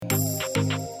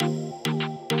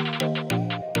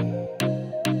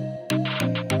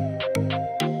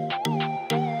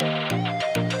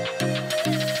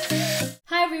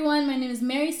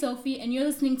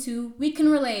listening to We Can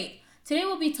Relate. Today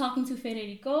we'll be talking to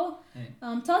Federico. Hey.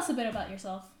 Tell us a bit about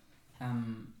yourself.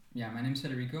 My name's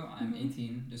Federico. I'm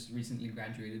 18, just recently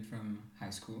graduated from high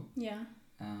school. Yeah.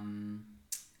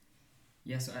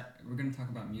 So we're going to talk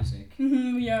about music.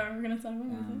 Yeah, we're going to talk about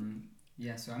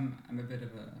music. So I'm a bit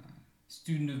of a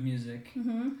student of music.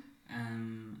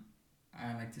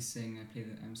 I like to sing.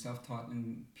 I'm self-taught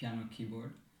in piano,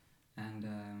 keyboard, and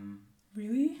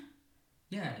Really?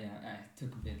 I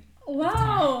took a bit.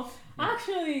 Wow! Yeah.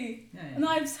 Actually, Yeah. no,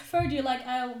 I've heard you.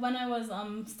 When I was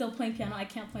still playing piano, I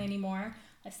can't play anymore.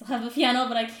 I still have a piano,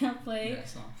 but I can't play.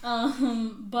 Yeah,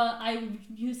 But I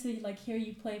used to hear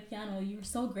you play piano. You were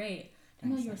so great. I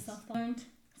know you were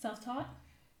self-taught.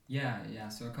 Yeah.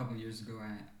 So a couple of years ago,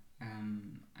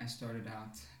 I started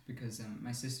out because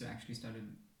my sister actually started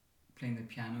playing the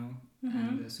piano,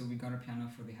 and so we got a piano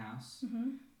for the house.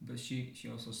 But she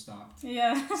also stopped.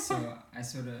 Yeah. So I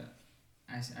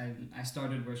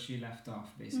started where she left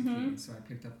off basically. And so I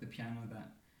picked up the piano that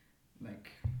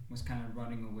was kind of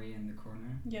rotting away in the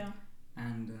corner. Yeah.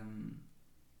 And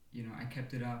I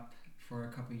kept it up for a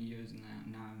couple of years, and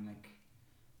now I'm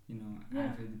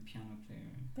avid piano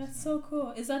player. That's so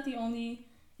cool. Is that the only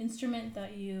instrument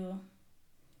that you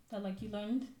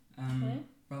learned to play?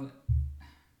 Well,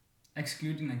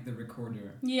 excluding the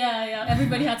recorder. Yeah.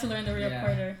 Everybody had to learn the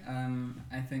recorder.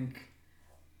 I think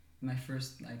my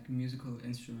first musical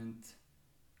instrument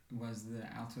was the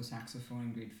alto saxophone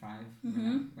in grade 5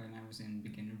 when I was in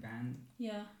beginner band.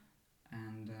 Yeah.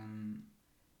 And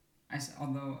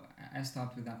although I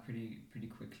stopped with that pretty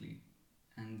quickly,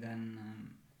 and then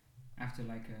after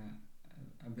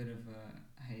a bit of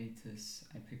a hiatus,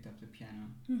 I picked up the piano.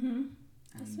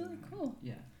 That's really cool.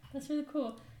 Yeah. That's really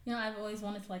cool. I've always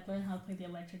wanted to learn how to play the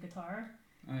electric guitar.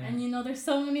 Oh, yeah. And there's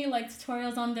so many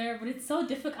tutorials on there, but it's so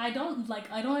difficult. I don't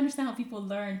understand how people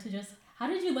learn to just. How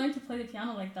did you learn to play the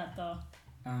piano like that though?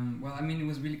 It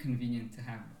was really convenient to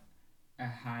have a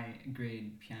high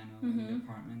grade piano in the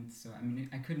apartment, so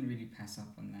I couldn't really pass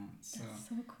up on that. So that's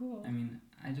so cool.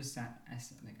 I just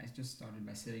started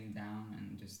by sitting down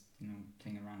and just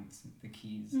playing around with the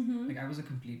keys. I was a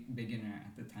complete beginner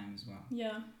at the time as well.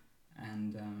 Yeah.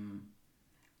 And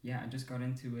I just got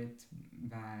into it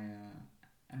by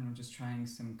just trying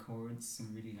some chords,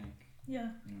 some really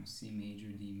C major,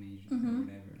 D major, or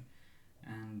whatever.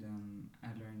 And I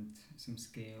learned some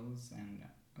scales, and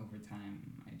over time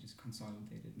I just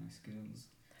consolidated my skills.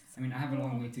 I have a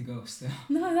long way to go still.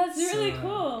 No, that's really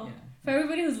cool. Yeah. For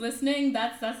everybody who's listening,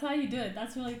 that's how you do it.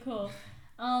 That's really cool.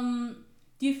 Do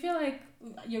you feel like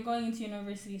you're going into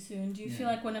university soon? Do you feel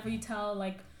like whenever you tell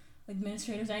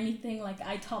administrators or anything,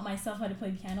 I taught myself how to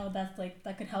play piano, that's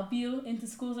that could help you into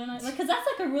schools or not? Because that's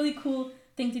a really cool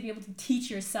thing to be able to teach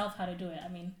yourself how to do it.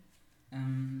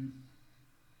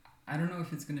 I don't know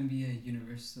if it's gonna be a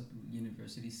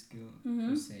university skill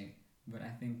per se, but I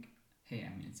think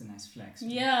it's a nice flex.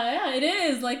 Right? Yeah, it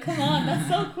is. Come on, that's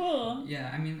so cool.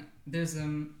 Yeah, there's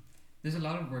a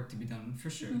lot of work to be done for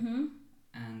sure,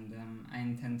 and I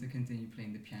intend to continue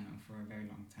playing the piano for a very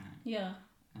long time. Yeah.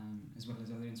 As well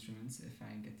as other instruments if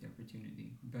I get the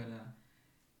opportunity. But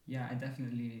I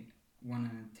definitely want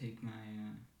to take my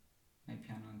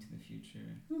piano into the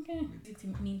future. Okay. What does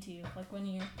it mean to you? When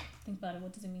you think about it,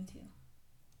 what does it mean to you?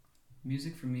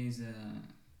 Music for me is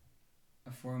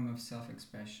a form of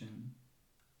self-expression.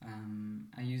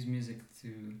 I use music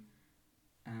to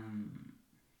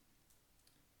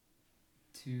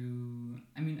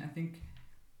I think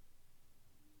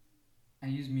I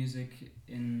use music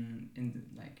in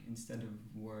instead of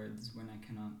words when I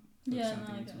cannot put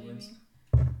something into words.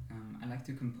 I like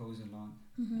to compose a lot,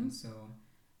 and so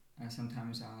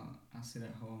sometimes I'll sit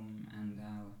at home and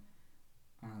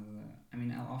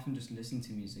I'll often just listen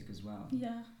to music as well.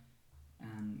 Yeah.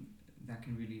 And that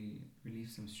can really relieve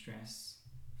some stress,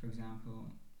 for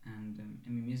example. And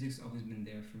music's always been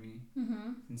there for me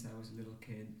since I was a little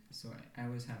kid. So I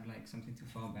always have something to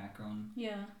fall back on.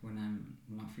 Yeah. When I'm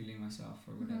not feeling myself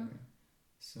or whatever.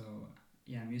 So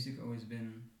music always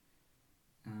been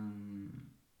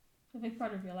a big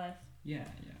part of your life. Yeah.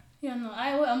 Yeah, no,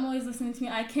 I'm always listening to me.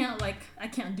 I can't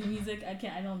do music.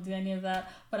 I don't do any of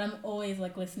that. But I'm always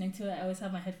listening to it. I always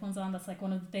have my headphones on. That's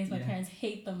one of the things my parents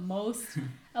hate the most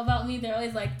about me. They're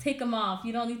always take them off.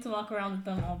 You don't need to walk around with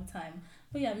them all the time.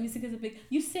 But yeah, music is a big.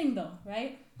 You sing though,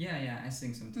 right? Yeah. I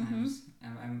sing sometimes.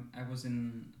 I was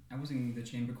in the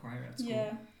chamber choir at school.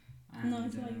 Yeah. And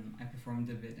I performed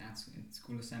a bit at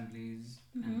school assemblies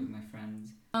and with my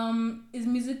friends. Is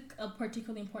music a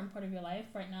particularly important part of your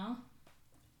life right now?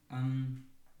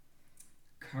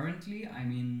 Currently,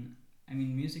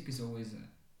 music is always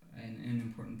an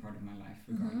important part of my life,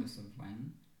 regardless of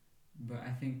when. but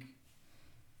I think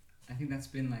that's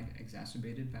been like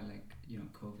exacerbated by like, you know,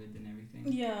 COVID and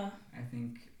everything. Yeah. I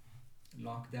think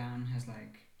lockdown has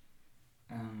like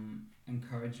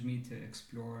encouraged me to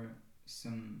explore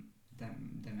some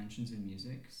dimensions in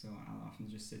music. So I'll often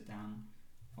just sit down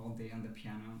all day on the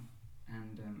piano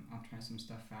and I'll try some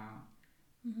stuff out.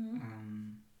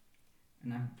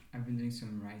 And I've been doing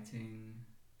some writing,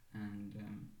 and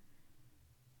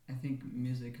I think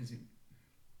music has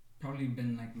probably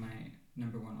been like my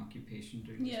number one occupation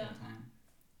during this whole time,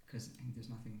 because I think there's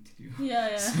nothing to do.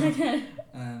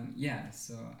 Yeah.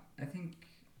 So I think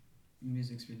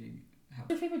music's really helped.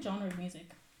 What's your favorite genre of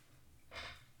music?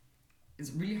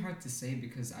 It's really hard to say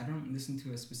because I don't listen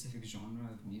to a specific genre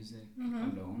of music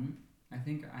alone. I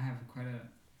think I have quite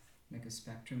a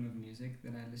spectrum of music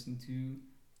that I listen to.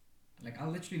 Like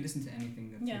I'll literally listen to anything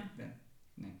that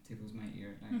like tickles my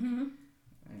ear, like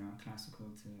you know, classical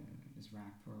to just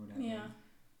rap or whatever.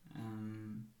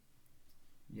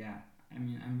 I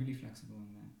mean, I'm really flexible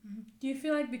in that. Do you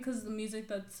feel like because the music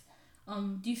that's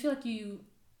do you feel like you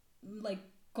like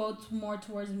go more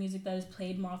towards the music that is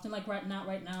played more often? Like right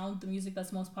now the music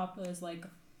that's most popular is like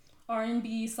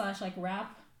R&B / like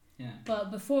rap. Yeah. But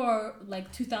before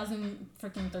like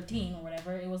 2013 or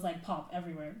whatever, it was like pop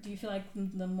everywhere. Do you feel like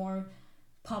the more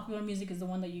popular music is the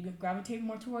one that you gravitate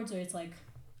more towards, or it's like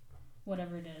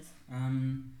whatever it is?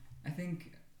 I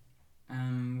think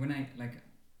when I like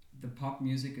the pop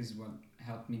music is what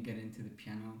helped me get into the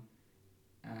piano,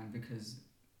 because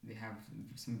they have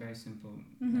some very simple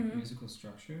like, musical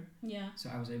structure. Yeah.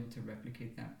 So I was able to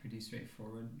replicate that pretty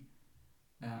straightforward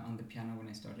on the piano when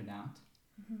I started out.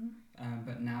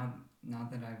 But now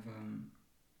that I've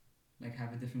like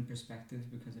have a different perspective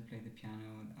because I play the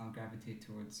piano, I'll gravitate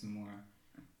towards some more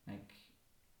like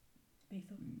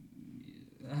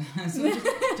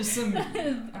just some I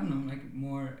don't know, like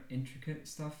more intricate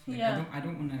stuff. Like I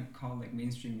don't want to call like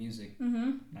mainstream music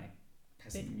like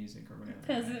peasant music or whatever.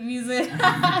 Peasant music.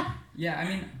 Yeah, I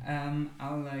mean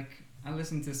I'll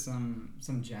listen to some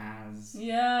jazz.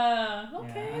 Yeah.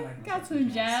 Okay. Yeah, I like got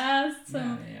some jazz.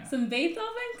 Yeah. Some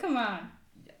Beethoven. Come on.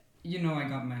 You know, I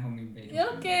got my homie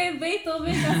Beethoven. Okay,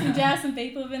 Beethoven. Got some jazz and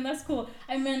Beethoven. That's cool.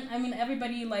 I mean,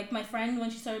 everybody, like my friend,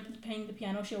 when she started playing the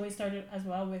piano, she always started as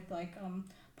well with like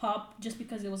pop, just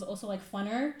because it was also like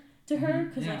funner to her,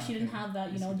 because like she didn't have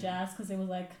that, you know, jazz, because it was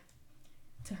like,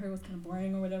 to her it was kind of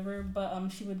boring or whatever. But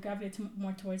she would gravitate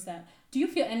more towards that. Do you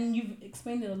feel, and you've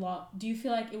explained it a lot, do you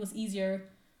feel like it was easier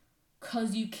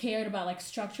because you cared about like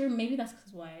structure? Maybe that's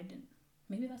why I didn't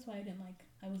like,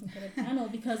 I wasn't good at piano,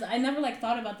 because I never like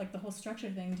thought about like the whole structure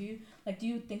thing. Do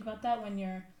you think about that when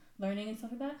you're learning and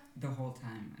stuff like that? The whole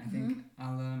time. I think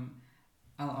I'll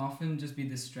often just be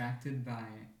distracted by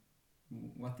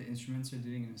what the instruments are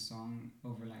doing in a song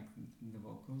over like the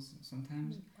vocals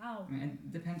sometimes. Wow. I mean,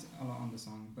 it depends a lot on the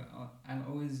song, but I'll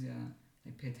always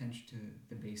like pay attention to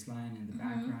the bass line in the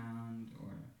background,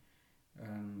 or I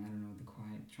don't know, the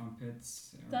quiet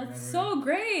trumpets or That's whatever. so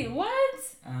great.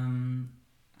 What?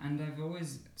 And I've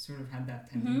always sort of had that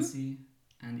tendency,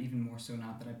 and even more so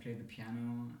now that I play the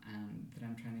piano and that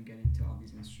I'm trying to get into all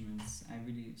these instruments, I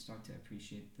really start to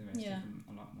appreciate the rest of them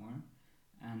a lot more.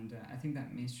 And I think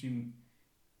that mainstream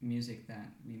music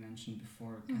that we mentioned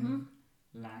before kind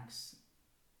of lacks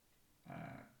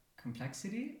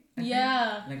complexity. I think.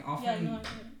 Like often,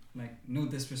 like no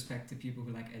disrespect to people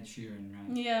who like Ed Sheeran,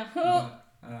 right? Yeah. But,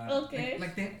 okay.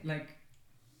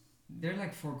 They're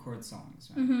like 4-chord songs,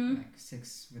 right? Like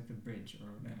 6 with the bridge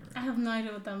or whatever. I have no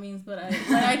idea what that means, but I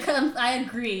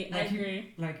agree. Like, I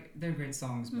agree. Like they're great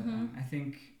songs, but I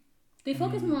think they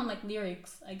focus more on like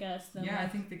lyrics, I guess. Than I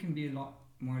think they can be a lot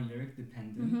more lyric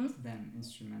dependent than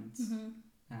instrument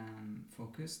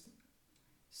focused.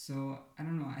 So I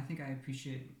don't know. I think I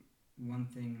appreciate one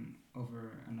thing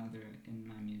over another in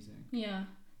my music. Yeah.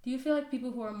 Do you feel like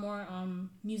people who are more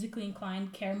musically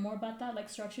inclined care more about that, like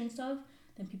structure and stuff,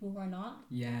 than people who are not?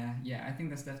 Yeah. I think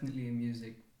that's definitely a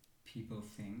music people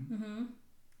thing.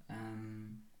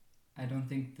 I don't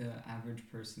think the average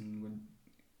person would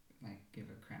like give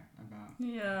a crap about.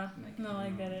 Yeah. Like, no, I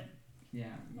get it.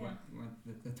 Yeah. What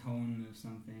the tone of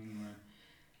something, or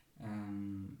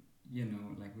you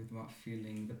know, like with what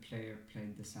feeling the player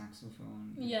played the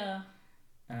saxophone. Yeah.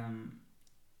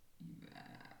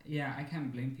 Yeah, I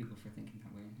can't blame people for thinking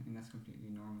that way. I mean, that's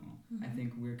completely normal. I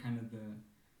think we're kind of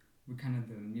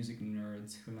the music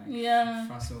nerds who like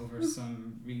fuss over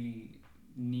some really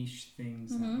niche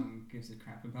things that no one gives a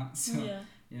crap about. So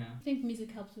yeah. I think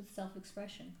music helps with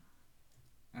self-expression.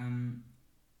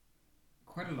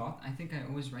 Quite a lot. I think I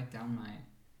always write down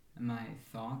my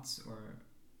thoughts, or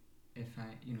if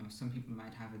I, you know, some people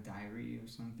might have a diary or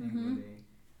something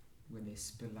where where they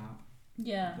spill out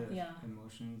the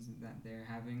emotions that they're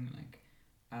having. Like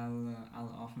I'll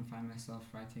often find myself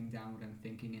writing down what I'm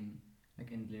thinking in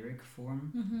lyric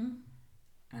form.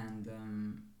 And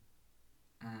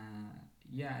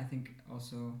I think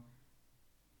also,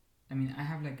 I mean, I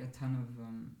have like a ton of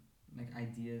like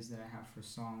ideas that I have for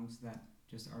songs that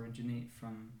just originate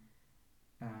from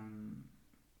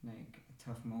like a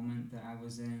tough moment that I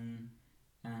was in,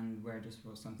 and where I just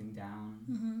wrote something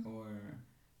down, or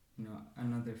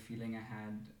another feeling I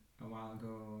had a while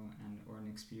ago, or an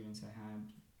experience I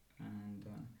had, and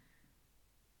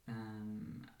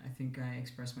I think I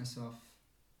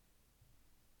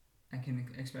can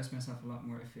express myself a lot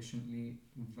more efficiently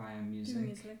via music.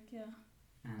 Music, yeah.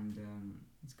 And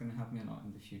it's gonna help me a lot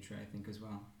in the future, I think, as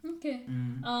well. Okay.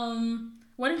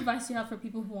 What advice do you have for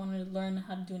people who want to learn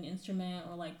how to do an instrument,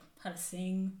 or like how to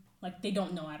sing? Like they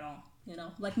don't know at all,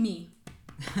 like me.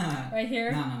 Right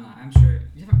here. No. I'm sure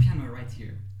you have a piano right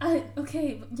here.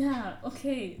 Okay.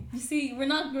 You see, we're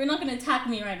not gonna attack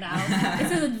me right now.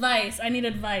 This is advice. I need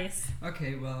advice.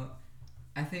 Okay. Well,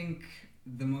 I think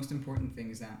the most important thing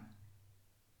is that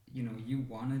you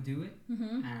want to do it,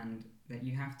 and that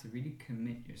you have to really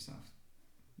commit yourself.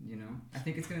 I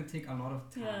think it's gonna take a lot of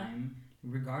time,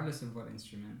 regardless of what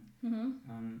instrument.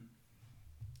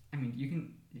 I mean, you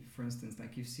can, for instance,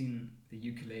 like you've seen the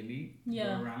ukulele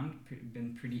go around,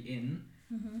 been pretty in.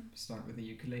 Start with the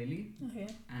ukulele,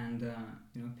 and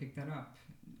pick that up.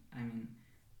 I mean,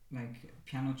 like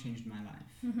piano changed my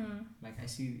life. Like I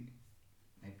see,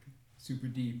 like super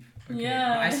deep. Okay,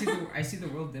 I see the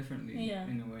world differently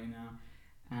in a way now,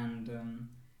 and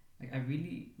like I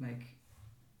really like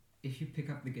if you pick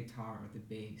up the guitar or the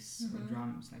bass or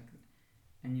drums, like,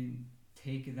 and you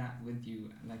take that with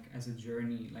you, like as a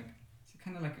journey, like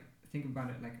kind of like think about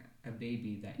it like a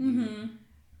baby that you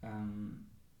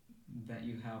that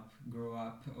you help grow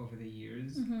up over the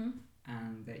years,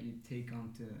 and that you take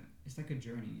onto. It's like a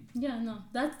journey. Yeah, no,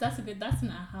 that's an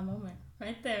aha moment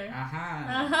right there.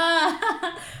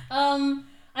 Aha.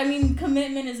 I mean,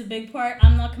 commitment is a big part.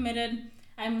 I'm not committed.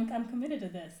 I'm committed to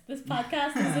this. This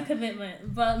podcast is a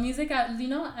commitment. But music,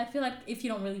 I feel like if you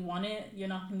don't really want it, you're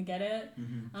not gonna get it.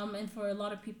 And for a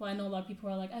lot of people, I know a lot of people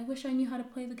are like, I wish I knew how to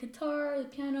play the guitar, the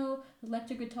piano,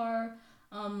 electric guitar.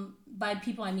 By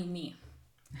people, I mean me.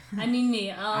 I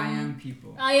am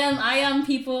people. I am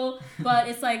people. But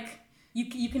it's like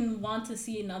you can want to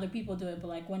see in other people do it, but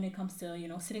like when it comes to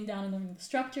sitting down and learning the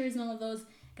structures and all of those,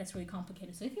 it gets really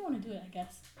complicated. So if you want to do it, I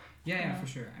guess. Yeah, for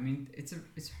sure. I mean,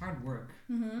 it's hard work,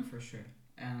 for sure.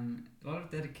 A lot of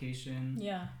dedication.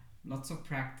 Yeah. Lots of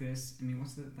practice. I mean,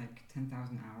 what's it, like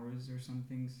 10,000 hours or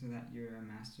something, so that you're a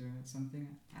master at something?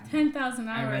 10,000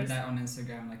 hours. I read that on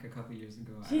Instagram like a couple years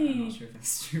ago. I'm not sure if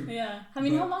that's true. Yeah. I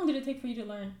mean, how long did it take for you to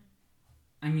learn?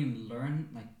 I mean, learn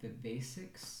like the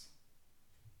basics.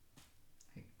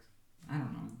 Like, I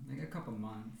don't know, like a couple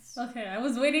months. Okay, I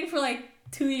was waiting for like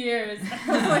 2 years.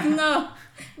 I was like,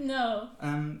 no.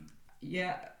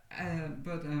 Yeah.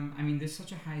 But I mean, there's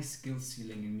such a high skill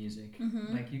ceiling in music.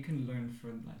 Like you can learn for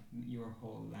like your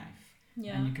whole life.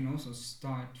 Yeah. And you can also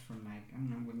start from like, I don't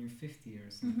know, when you're 50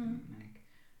 or something. Like,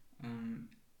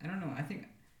 I don't know. I think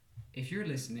if you're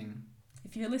listening,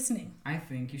 I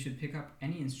think you should pick up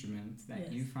any instrument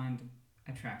that you find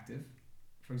attractive.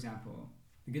 For example,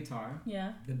 the guitar,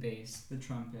 the bass, the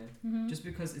trumpet, just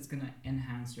because it's gonna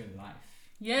enhance your life.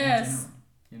 Yes.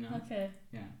 In general, Okay.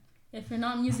 Yeah. If you're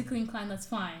not musically inclined, that's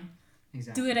fine.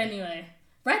 Exactly. Do it anyway.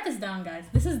 Write this down, guys.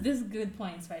 This is good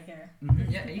points right here.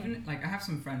 Yeah, even like I have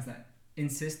some friends that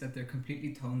insist that they're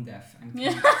completely tone deaf and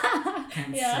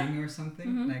can't sing or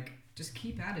something. Like, just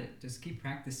keep at it. Just keep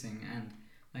practicing. And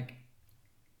like,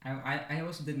 I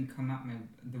also didn't come out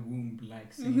the womb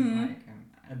like singing like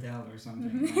Adele or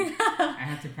something. Like, I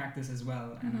had to practice as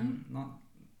well, and I'm not,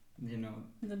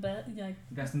 the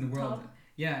best in the world. Top.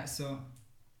 Yeah, so.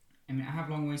 I mean, I have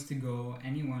long ways to go.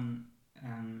 Anyone,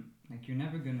 like, you're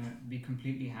never gonna be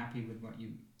completely happy with what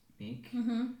you make.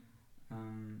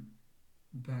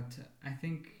 But I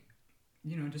think,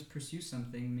 just pursue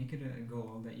something, make it a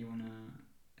goal that you wanna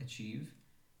achieve,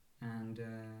 and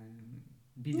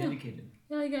be dedicated.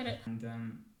 Yeah, I get it. And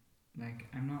like,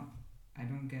 I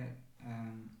don't get,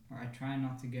 or I try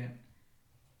not to get,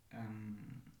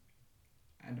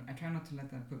 I try not to let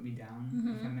that put me down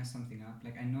if I mess something up.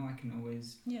 Like, I know I can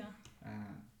always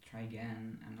try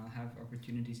again, and I'll have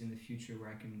opportunities in the future where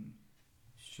I can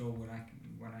show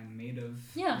what I'm made of.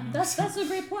 Yeah, that's a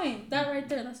great point. That right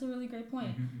there, that's a really great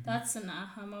point. That's an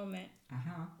aha moment.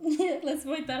 Yeah, let's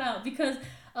point that out, because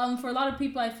for a lot of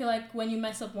people, I feel like when you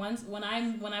mess up once, when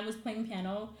I was playing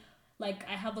piano, like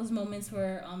I have those moments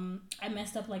where I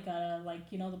messed up like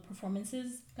the performances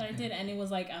that I did, and it was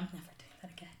like I'm never doing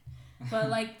that again. But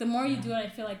like the more you do it, I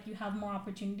feel like you have more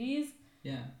opportunities.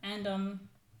 Yeah. And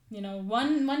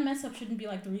one mess up shouldn't be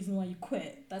like the reason why you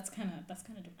quit. That's kind of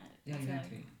dramatic. Yeah,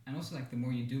 exactly. Like. And also like the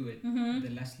more you do it,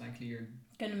 the less likely you're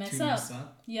gonna mess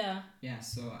up. Yeah. Yeah.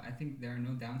 So I think there are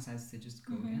no downsides to just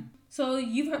go. Yeah. So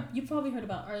you've probably heard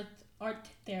about art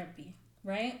therapy,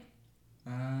 right?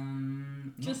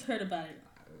 Just heard about it.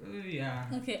 Yeah.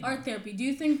 Okay, art therapy. Do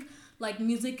you think like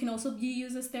music can also be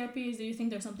used as therapy? Do you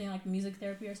think there's something like music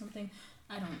therapy or something?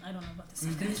 I don't know about this.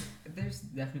 There's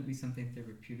definitely something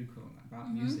therapeutical about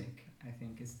music. I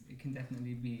think it can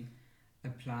definitely be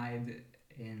applied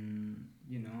in,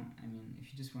 I mean, if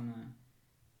you just want to,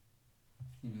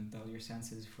 dull your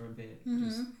senses for a bit,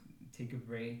 just take a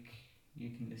break. You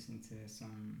can listen to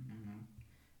some, I don't know,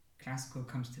 classical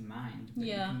comes to mind, but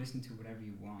you can listen to whatever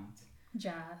you want.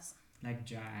 Jazz. Like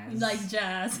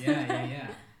jazz. Yeah.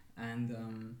 And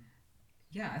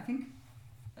I think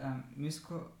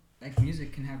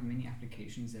music can have many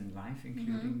applications in life,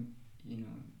 including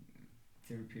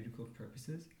therapeutical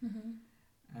purposes.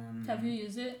 Have you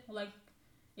used it like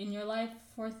in your life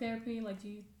for therapy? Like, do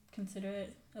you consider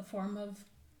it a form of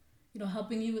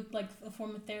helping you with like a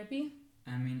form of therapy?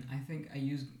 I mean, I think I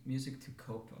use music to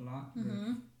cope a lot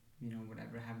with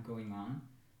whatever I have going on,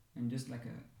 and just like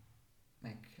I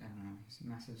don't know, it's a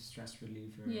massive stress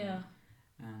reliever. Yeah.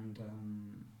 And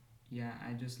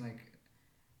I just like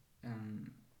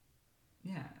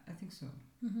I think so.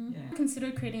 Yeah.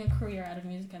 Consider creating a career out of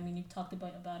music. I mean, you've talked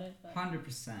about it.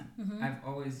 100%.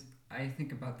 I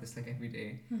think about this like every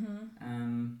day.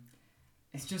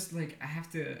 It's just like I have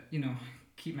to,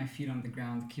 keep my feet on the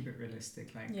ground, keep it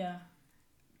realistic. Like. Yeah.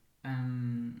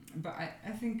 But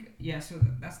I think so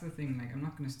that's the thing. Like, I'm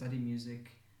not gonna study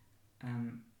music,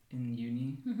 in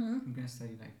uni. I'm gonna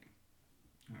study like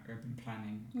urban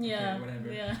planning. Yeah. Okay,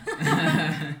 whatever. Yeah.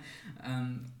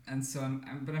 And so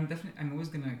I'm always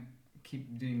gonna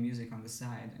keep doing music on the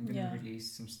side. I'm gonna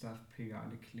release some stuff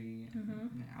periodically.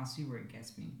 And I'll see where it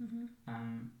gets me.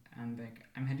 And like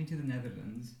I'm heading to the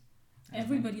Netherlands.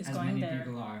 Everybody's going there. As many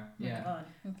people are. Yeah. God.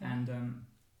 Okay. And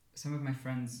some of my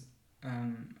friends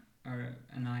and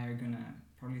I are gonna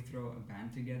probably throw a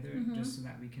band together just so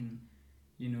that we can,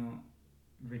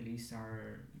 release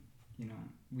our,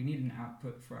 we need an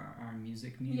output for our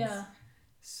music needs. Yeah.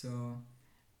 So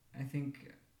I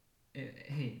think,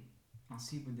 hey, I'll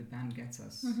see where the band gets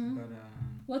us. But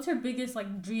what's your biggest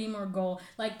like dream or goal?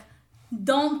 Like,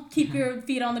 don't keep your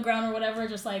feet on the ground or whatever.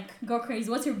 Just like go crazy.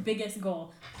 What's your biggest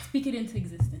goal? Speak it into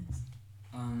existence.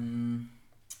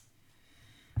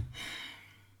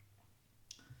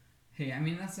 Hey, I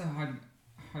mean that's a hard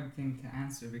thing to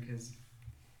answer because,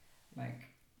 like,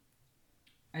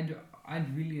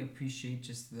 I'd really appreciate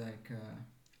just like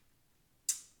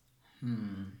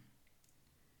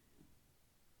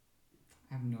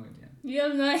I have no idea. You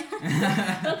have no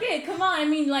idea? Okay, come on. I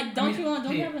mean, like, don't you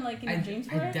have like any dreams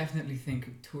for it? I definitely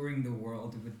think touring the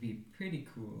world would be pretty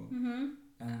cool.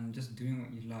 Just doing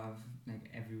what you love, like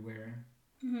everywhere.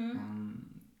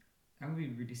 That would be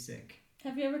really sick.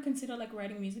 Have you ever considered like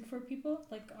writing music for people,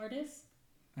 like artists?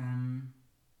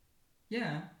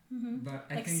 Yeah. But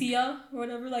I like think Sia or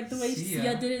whatever, like the way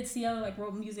Sia did it. Sia like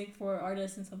wrote music for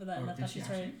artists and stuff like that. And that's how she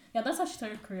started. Yeah, that's how she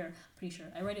started her career. Pretty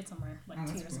sure. I read it somewhere like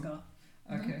 2 years ago.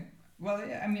 Okay. Well,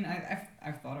 yeah, I mean,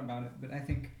 I've thought about it, but I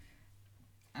think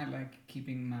I like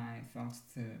keeping my thoughts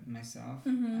to myself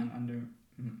and under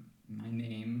my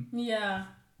name. Yeah.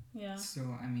 Yeah. So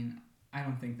I mean, I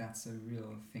don't think that's a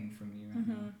real thing for me right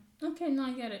now. Okay, no,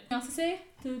 I get it. Anything else to say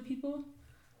to people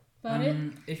about it?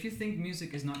 If you think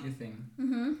music is not your thing,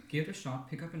 give it a shot.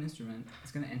 Pick up an instrument.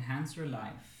 It's gonna enhance your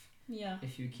life. Yeah.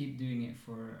 If you keep doing it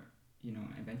for,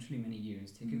 eventually many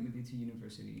years, take it with you to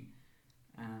university.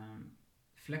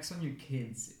 Flex on your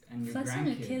kids and your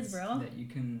grandkids that you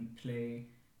can play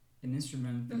an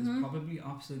instrument that is probably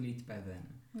obsolete by then.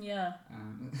 Yeah.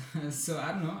 So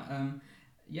I don't know.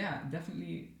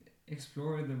 Definitely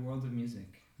explore the world of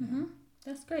music.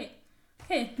 That's great.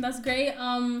 Okay, that's great.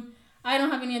 I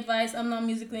don't have any advice. I'm not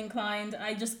musically inclined.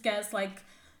 I just guess like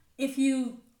if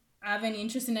you have any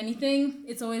interest in anything,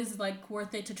 it's always like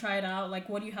worth it to try it out. Like,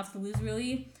 what do you have to lose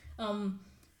really?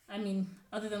 I mean,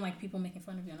 other than like people making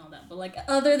fun of you and all that, but like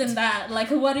other than that,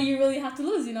 like what do you really have to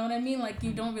lose? You know what I mean? Like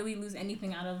you don't really lose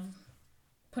anything out of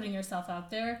putting yourself out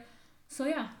there. So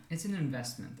yeah, it's an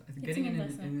investment. I think getting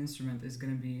an instrument is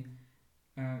going to be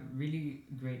really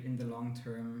great in the long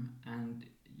term, and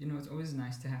it's always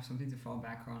nice to have something to fall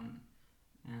back on.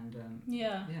 And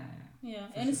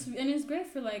and it's great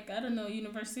for like, I don't know,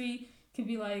 university could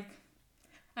be like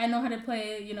I know how to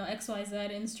play,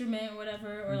 XYZ instrument or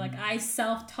whatever, or like I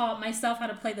self-taught myself how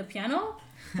to play the piano.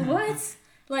 What?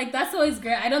 Like, that's always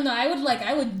great. I don't know.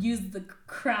 I would use the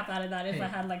crap out of that if I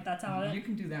had like that talent. You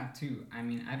can do that too. I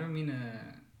mean, I don't mean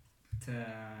to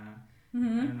I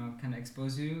don't know, kind of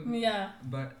expose you. Yeah.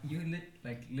 But you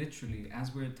literally,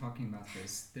 as we're talking about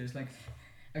this, there's like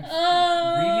a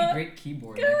really great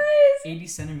keyboard, guys, like 80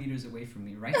 centimeters away from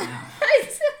me right now.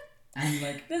 And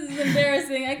like, this is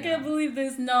embarrassing. I can't believe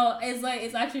this. No,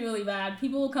 it's actually really bad.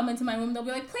 People will come into my room. They'll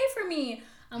be like, "Play for me."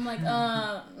 I'm like, you're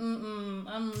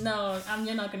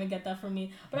not gonna get that from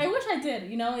me. But I wish I did.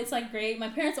 It's like great. My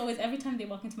parents always, every time they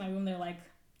walk into my room, they're like,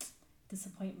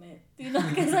 disappointment.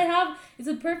 Because it's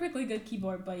a perfectly good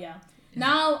keyboard. But yeah.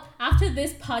 Now after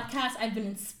this podcast, I've been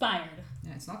inspired.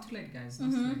 Yeah, it's not too late, guys.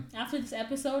 Not too late. After this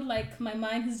episode, like my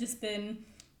mind has just been.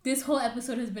 This whole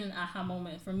episode has been an aha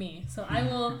moment for me. So I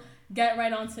will get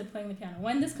right on to playing the piano.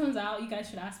 When this comes out, you guys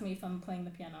should ask me if I'm playing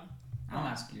the piano. I'll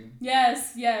ask you.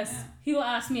 Yes. Yeah. He will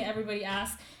ask me. Everybody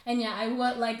asks. And yeah, I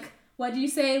would what do you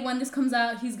say when this comes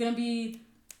out? He's going to be...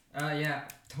 yeah,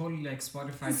 totally like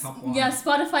Spotify top 1. Yeah,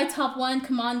 Spotify top 1.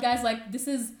 Come on, guys. Like,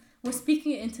 we're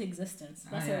speaking it into existence.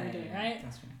 That's what we're doing, right?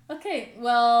 That's right. Okay,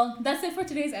 well, that's it for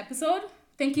today's episode.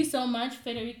 Thank you so much,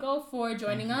 Federico, for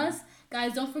joining us.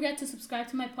 Guys, don't forget to subscribe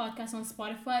to my podcast on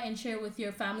Spotify and share it with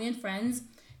your family and friends.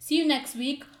 See you next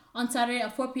week on Saturday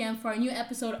at 4 p.m. for a new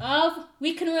episode of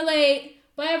We Can Relate.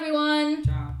 Bye, everyone.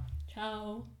 Ciao.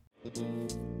 Ciao.